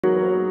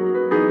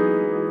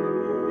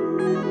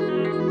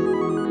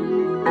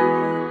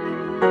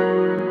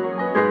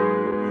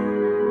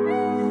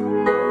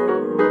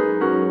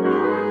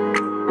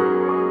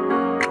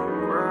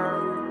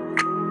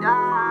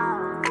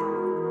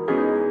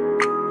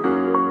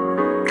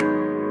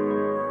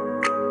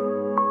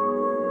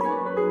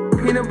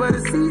Peanut butter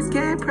seeds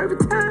came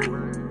perfect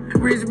time.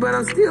 Rich, but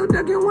I'm still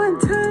ducking one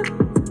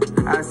time.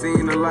 I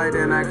seen the light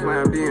and I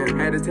climbed in.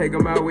 Had to take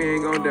them out, we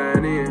ain't gon'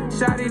 dine in.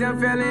 Shawty done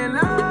fell in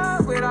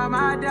love with all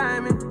my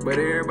diamonds. But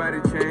everybody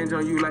change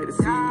on you like the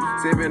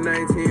sea. 7,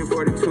 19,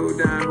 42,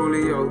 down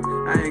Julio.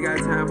 I ain't got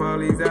time for all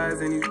these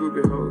eyes and these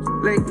groupie hoes.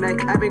 Late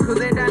night, I been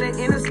cruising down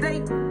the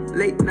interstate.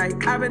 Late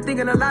night, I been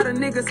thinking a lot of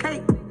niggas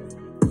hate.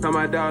 Tell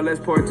my dog, let's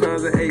pour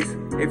tons of ace.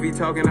 If he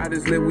talking out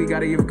his lip, we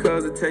gotta give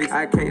cuz a taste.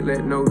 I can't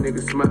let no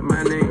nigga smut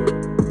my name.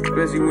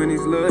 Especially when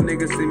these little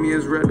niggas see me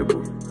as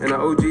reputable. And the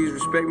OGs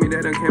respect me,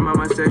 that done came out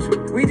my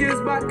section. We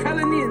just bought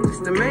Cullinan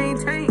just to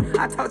maintain.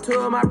 I talked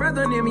to my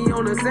brother near me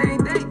on the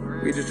same day.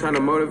 We just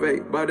tryna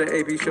motivate, bought the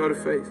AP shoulder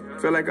face.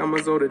 Feel like I'm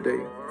a Zoe today,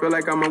 feel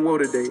like I'm a woe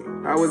today.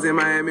 I was in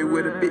Miami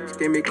with a bitch,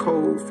 gave me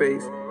cold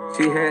face.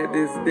 She had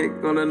this dick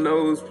on her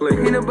nose plate.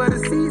 Peanut butter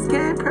seeds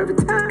came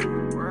perfect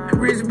time.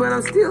 Rich, but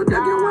I'm still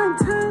ducking one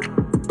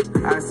time.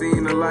 I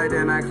seen the light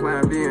and I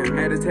climbed in.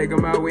 Had to take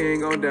them out, we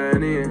ain't gon'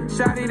 dine in.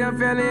 Shawty done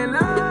fell in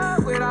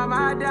love with all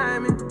my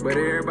diamonds. But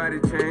everybody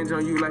change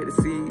on you like the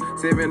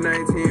sea. 7,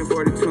 19,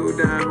 42,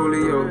 down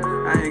Julio.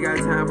 I ain't got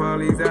time for all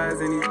these eyes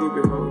and these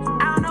groupie hoes.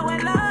 I don't know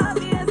what love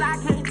is, I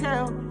can't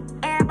tell.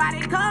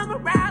 Everybody come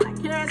around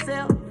like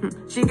carousel.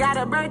 She got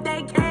a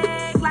birthday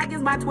cake like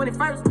it's my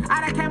 21st.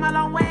 I done came a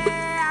long way,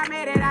 I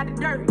made it out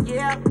the dirt,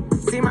 yeah.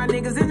 See my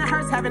niggas in the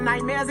hearse having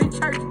nightmares in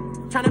church.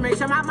 Tryna make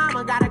sure my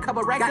mama got a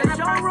couple racks in the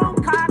showroom.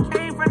 Car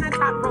came from the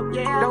top rope,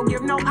 yeah. Don't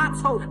give no ops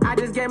hope. I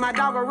just gave my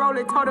dog a roll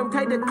and told him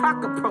take the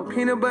clock approach.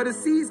 Peanut butter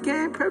seeds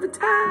came perfect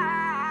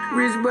time.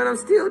 Rich, but I'm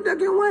still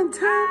ducking one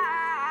time.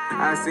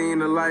 I seen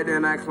the light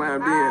and I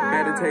climbed in.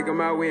 Had to take them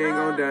out, we ain't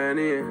gon' dine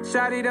in.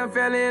 Shawty done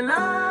fell in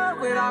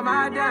love with all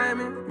my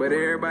diamonds. But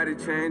everybody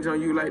change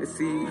on you like the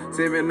sea.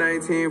 7,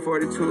 19,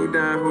 42,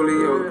 down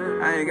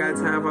Julio. I ain't got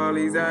time for all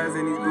these eyes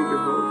and these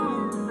groupie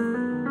hoes.